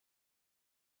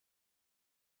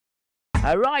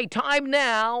All right, time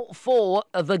now for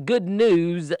the good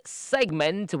news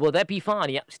segment with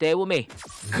Epiphania. Stay with me.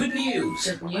 Good news.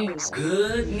 Good news.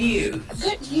 Good news.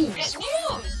 Good news. Good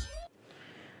news.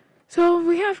 So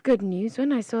we have good news.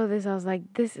 When I saw this, I was like,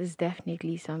 this is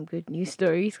definitely some good news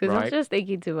stories. Because I was just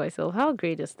thinking to myself, how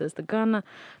great is this? The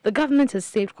government has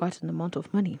saved quite an amount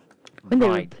of money when they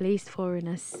replaced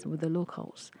foreigners with the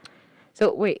locals.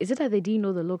 So wait, is it that they didn't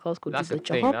know the locals could do the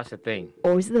job? That's the thing.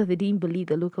 Or is it that they didn't believe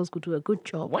the locals could do a good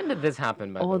job? When did this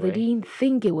happen, by the way? Or they didn't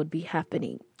think it would be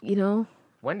happening, you know?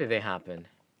 When did it happen?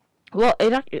 Well,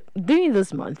 during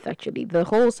this month, actually, the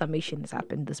whole summation has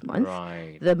happened this month.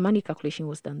 Right. The money calculation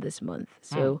was done this month.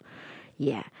 So,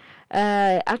 yeah.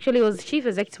 Actually, it was the Chief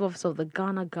Executive Officer of the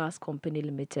Ghana Gas Company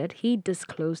Limited. He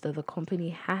disclosed that the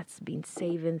company has been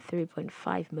saving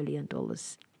 $3.5 million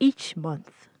each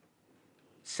month.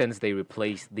 Since they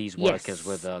replaced these workers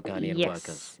with Ghanaian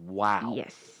workers. Wow.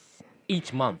 Yes.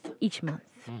 Each month? Each month.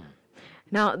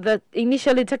 Now, the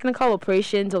initially technical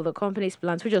operations of the company's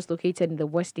plants, which was located in the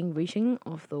western region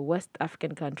of the West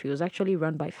African country, was actually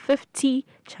run by 50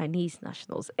 Chinese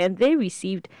nationals, and they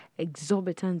received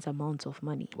exorbitant amounts of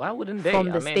money. Why wouldn't they? From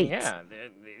the States. Yeah,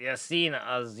 they're seen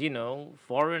as,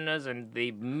 foreigners, and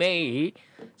they may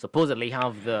supposedly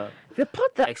have the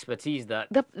expertise that...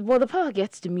 The part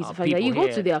gets to me is the fact that you go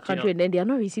to their country and then they are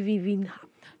not receiving even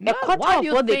a quarter of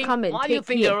what they come and take. Why do you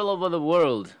think they're all over the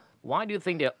world? Why do you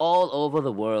think they're all over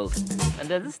the world? And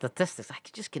there's the statistics. I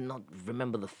just cannot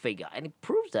remember the figure. And it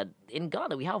proves that in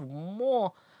Ghana, we have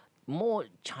more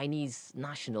Chinese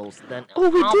nationals than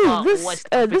West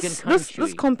African country.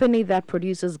 This company that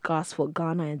produces gas for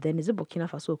Ghana, and then is it Burkina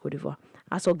Faso or Cote d'Ivoire?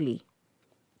 Asogli.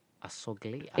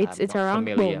 Asogli? It's around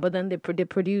home, but then they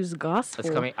produce gas.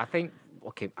 It's coming, I think...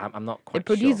 Okay, I'm not quite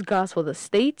sure. They produce sure. gas for the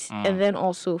States and then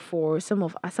also for some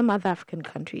other African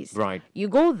countries. Right. You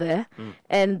go there,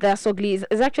 and the Asogli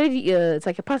is actually it's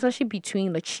like a partnership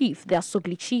between the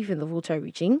Asogli chief in the Volta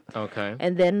region,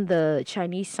 and then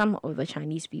some of the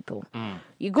Chinese people.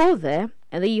 You go there,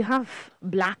 and then you have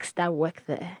blacks that work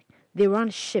there. They run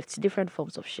shifts, different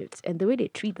forms of shifts, and the way they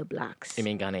treat the blacks. You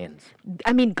mean Ghanaians?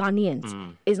 I mean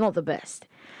Ghanaians is not the best,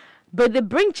 but they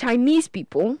bring Chinese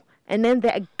people. And then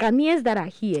the Ghanaians that are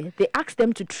here, they ask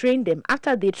them to train them.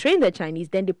 After they train the Chinese,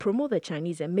 then they promote the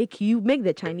Chinese and make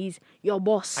the Chinese your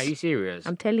boss. Are you serious?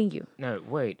 I'm telling you. No,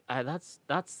 wait. That's.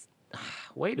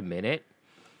 Wait a minute.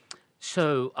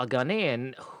 So a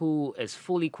Ghanaian who is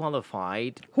fully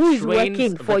qualified, who is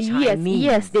working for years,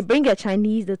 yes, they bring a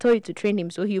Chinese. They tell you to train him,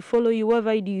 so he'll follow you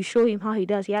wherever you do. You show him how he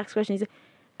does. He asks questions.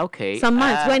 Okay. Some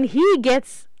months when he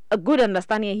gets a good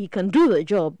understanding and he can do the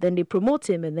job, then they promote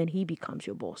him and then he becomes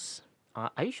your boss.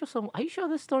 Are you sure? Are you sure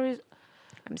this story is?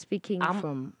 I'm speaking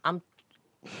from.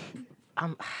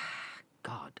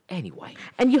 God. Anyway.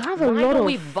 And you have a lot of. Why don't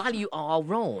we value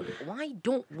our own? Why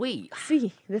don't we?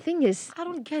 See, the thing is, I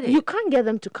don't get it. You can't get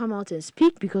them to come out and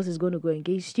speak because it's going to go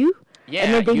against you. Yeah,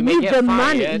 and then they you need the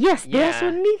money. Yes, yeah. They also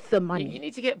need the money. You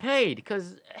need to get paid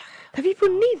because the people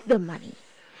need the money.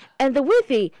 And the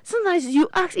way sometimes you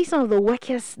ask some of the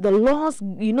workers, the laws,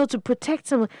 to protect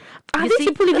them. Are these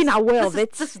people even aware of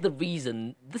it? This is the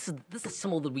reason. This is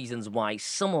some of the reasons why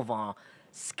some of our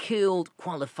skilled,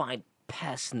 qualified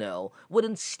personnel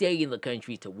wouldn't stay in the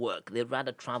country to work. They'd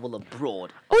rather travel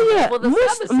abroad. Oh yeah,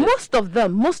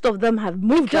 most of them have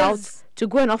moved out to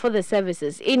go and offer the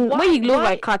services. When you look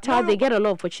like Qatar, they get a lot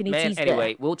of opportunities there.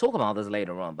 Anyway, we'll talk about this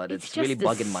later on, but it's really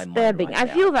bugging my mind right I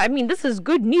feel that, this is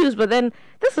good news, but then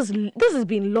this has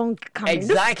been long coming.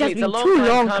 Exactly, it's a long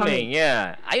time coming.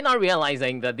 Yeah. Are you not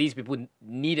realizing that these people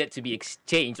needed to be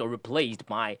exchanged or replaced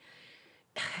by...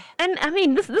 And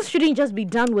this shouldn't just be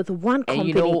done with one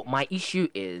company. And my issue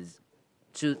is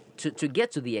to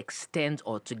get to the extent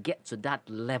or to get to that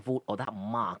level or that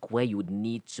mark where you would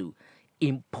need to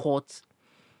import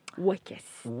a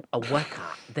worker,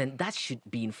 then that should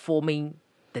be informing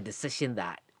the decision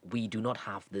that we do not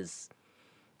have this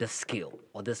skill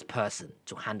or this person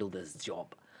to handle this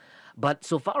job. But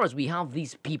so far as we have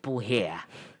these people here,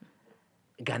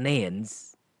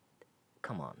 Ghanaians,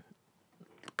 come on.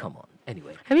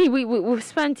 Anyway. We've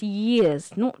spent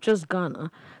years, not just Ghana,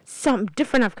 some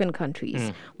different African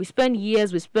countries. We spend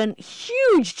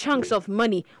huge chunks of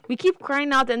money. We keep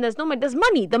crying out and there's no money. There's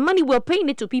money. The money, we're paying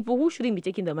it to people who shouldn't be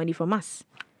taking the money from us.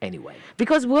 Anyway.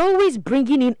 Because we're always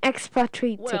bringing in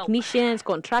expatriate technicians,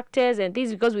 contractors and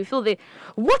things because we feel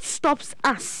what stops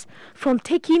us from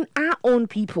taking our own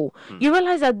people. You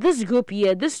realize that this group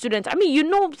here, this student, I mean, you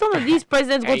know, some of these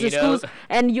presidents go to schools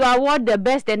and you award the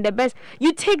best and the best.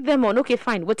 You take them on, okay,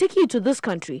 fine, we're taking you to this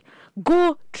country.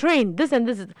 Go train this and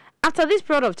this. After this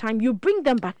period of time, you bring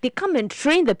them back. They come and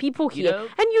train the people here,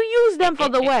 and you use them for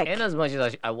the work. And as much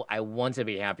as I want to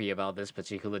be happy about this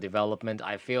particular development,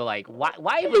 I feel like why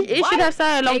even? It should have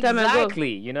started a long time ago.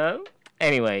 Exactly, you know.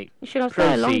 Anyway, you should have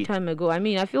started a long time ago. I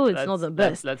mean, I feel it's not the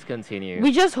best. Let's continue.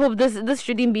 We just hope this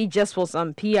shouldn't be just for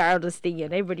some PR this thing,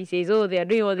 and everybody says, "Oh, they are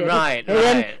doing what they're doing." Right.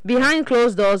 Then behind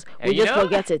closed doors, we just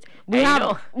forget it. We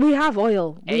have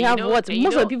oil. We have what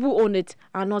most of the people who own it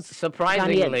are not.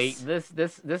 Surprisingly,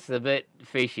 Ghanaians. this is a bit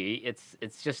fishy.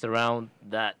 It's just around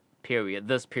that period,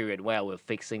 this period where we're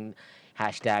fixing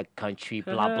 #country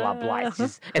blah blah blah.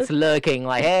 It's lurking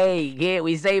like, hey, here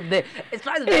we saved it.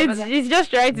 It's just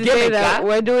trying to say that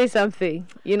we're doing something.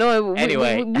 You know.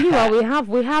 Anyway, we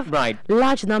have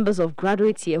large numbers of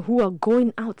graduates here who are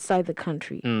going outside the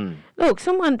country. Look,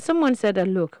 someone said that.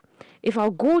 Look, if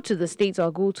I'll go to the States, or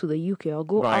I'll go to the UK, or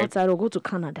go outside, or go to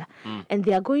Canada, and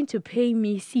they are going to pay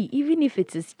me, even if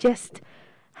it is just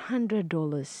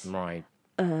 $100. Right.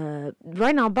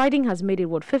 Right now, Biden has made it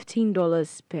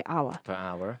 $15 per hour. Per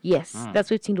hour? Yes, that's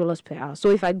 $15 per hour.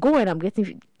 So if I go and I'm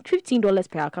getting $15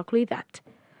 per hour, calculate that.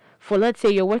 For, let's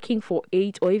say you're working for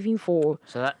 8 or even for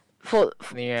 5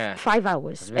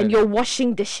 hours, and you're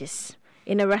washing dishes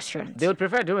in a restaurant. They would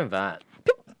prefer doing that.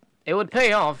 It would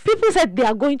pay off. People said they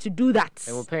are going to do that.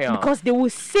 It will pay off because they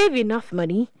will save enough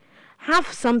money, have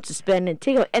some to spend, and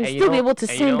take and still be able to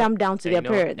send them down to their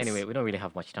parents. Anyway, we don't really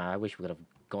have much time. I wish we could have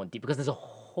gone deep because there's a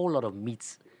whole lot of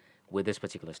meat with this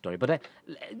particular story. But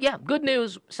yeah, good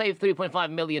news. Save $3.5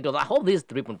 million. I hope these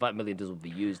 $3.5 million will be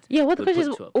used. Yeah, what the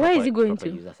question is, where is it going to?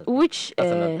 Which?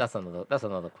 That's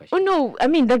another question. Oh no, I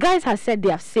mean the guys have said they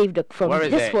have saved from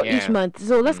just for each month.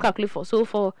 So let's calculate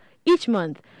for each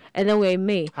month. And then we're in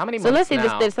May. How many months? So let's say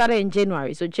now? They started in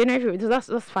January. So January, that's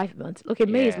 5 months. Okay,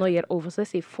 May is not yet over. So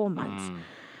let's say 4 months.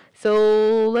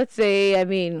 So let's say, I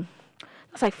mean,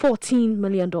 that's like $14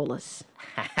 million.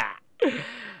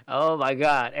 Oh my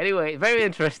God. Anyway, very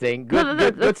interesting.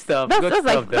 Good stuff. That's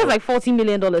like $14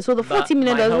 million. So the $14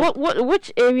 million,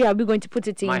 which area are we going to put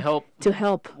it in to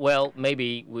help? Well,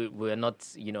 maybe we're not,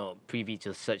 privy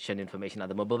to such an information at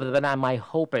the moment. But my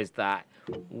hope is that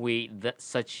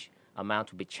such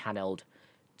amount will be channeled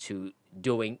to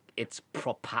doing its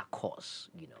proper course,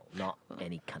 not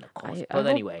any kind of course.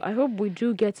 I hope we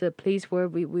do get to a place where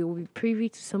we will be privy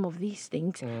to some of these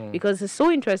things because it's so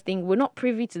interesting. We're not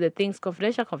privy to the things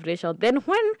confidential. Then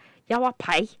when Yawa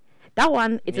Pai, that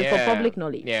one, it is for public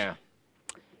knowledge. Yeah.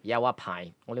 Yawa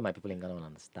Pai. Only my people in Ghana will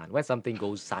understand. When something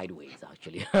goes sideways,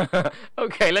 actually.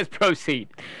 Okay, let's proceed.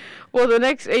 Well, the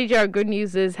next HR good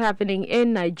news is happening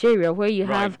in Nigeria, where you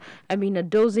have, a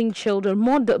dozing children,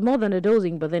 more than a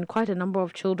dozing, but then quite a number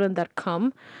of children that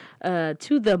come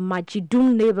to the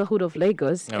Majidun neighborhood of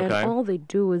Lagos, and all they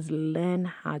do is learn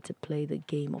how to play the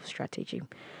game of strategy.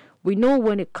 We know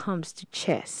when it comes to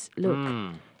chess,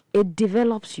 look, it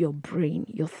develops your brain,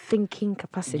 your thinking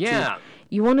capacity. Yeah.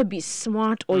 You want to be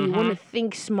smart, or you want to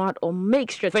think smart, or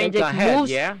make strategic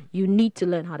moves. Yeah. You need to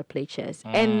learn how to play chess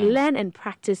and learn and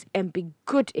practice and be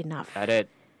good enough. At it.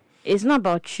 It's not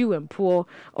about you and poor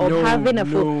or having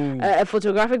a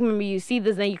photographic memory. You see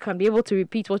this, and you can be able to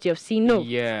repeat what you have seen. No.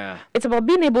 Yeah. It's about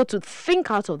being able to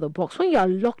think out of the box. When you are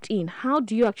locked in, how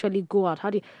do you actually go out?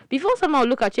 Before someone will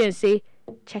look at you and say,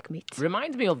 checkmate.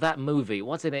 Reminds me of that movie.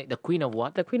 What's it? The Queen of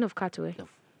what? The Queen of Katwe. The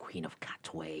Queen of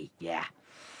Katwe. Yeah.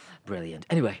 Brilliant.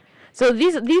 Anyway. So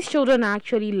these children are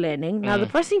actually learning. Now, the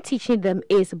person teaching them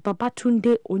is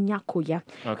Babatunde Onyakoya.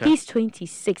 Okay. He's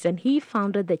 26, and he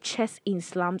founded the Chess in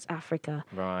Slums Africa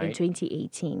in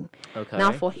 2018. Okay.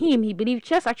 Now, for him, he believes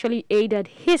chess actually aided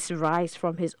his rise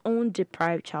from his own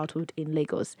deprived childhood in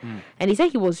Lagos. And he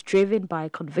said he was driven by a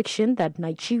conviction that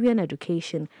Nigerian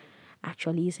education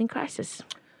actually is in crisis.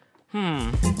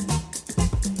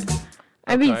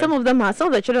 I mean, some of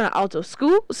the children are out of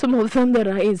school. Some of them that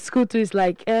are in school too is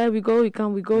like, we go, we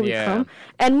come, we go, we come.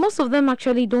 And most of them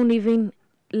actually don't even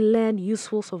learn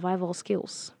useful survival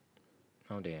skills.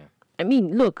 Oh dear. I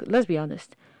mean, look, let's be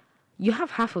honest. You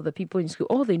have half of the people in school,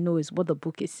 all they know is what the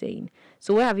book is saying.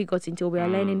 So where have you got into? We are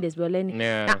learning this, we're learning.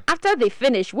 Yeah. Now, after they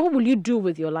finish, what will you do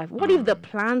with your life? What if the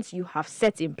plans you have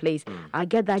set in place, I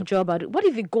get that job, what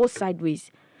if it goes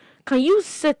sideways? Can you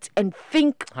sit and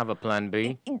think? Have a plan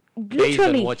B. Literally. Based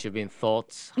on what you've been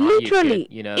taught. Literally.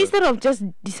 Instead of just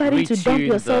deciding to dump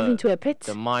yourself into a pit.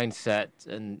 The mindset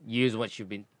and use what you've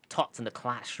been taught in the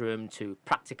classroom to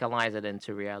practicalize it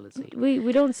into reality.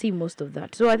 We don't see most of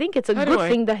that. So I think it's a good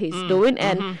thing that he's doing.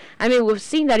 And I mean, we've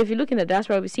seen that if you look in the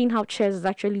diaspora, we've seen how chess has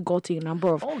actually got a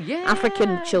number of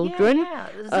African children,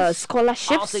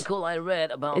 scholarships. Article I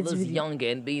read about this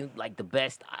youngin being like the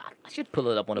best. I should pull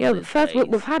it up on a first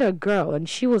we've had a girl and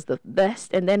she was the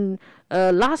best, and then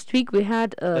last week we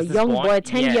had a young boy,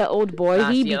 10-year-old boy.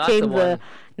 He became the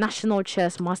national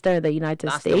chess master in the United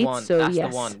States. That's the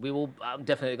one. I'm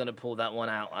definitely going to pull that one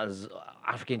out as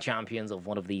African champions of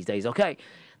one of these days. Okay,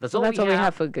 that's all we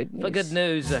have for good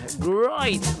news.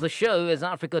 Right, the show is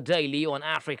Africa Daily on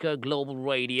Africa Global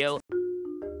Radio.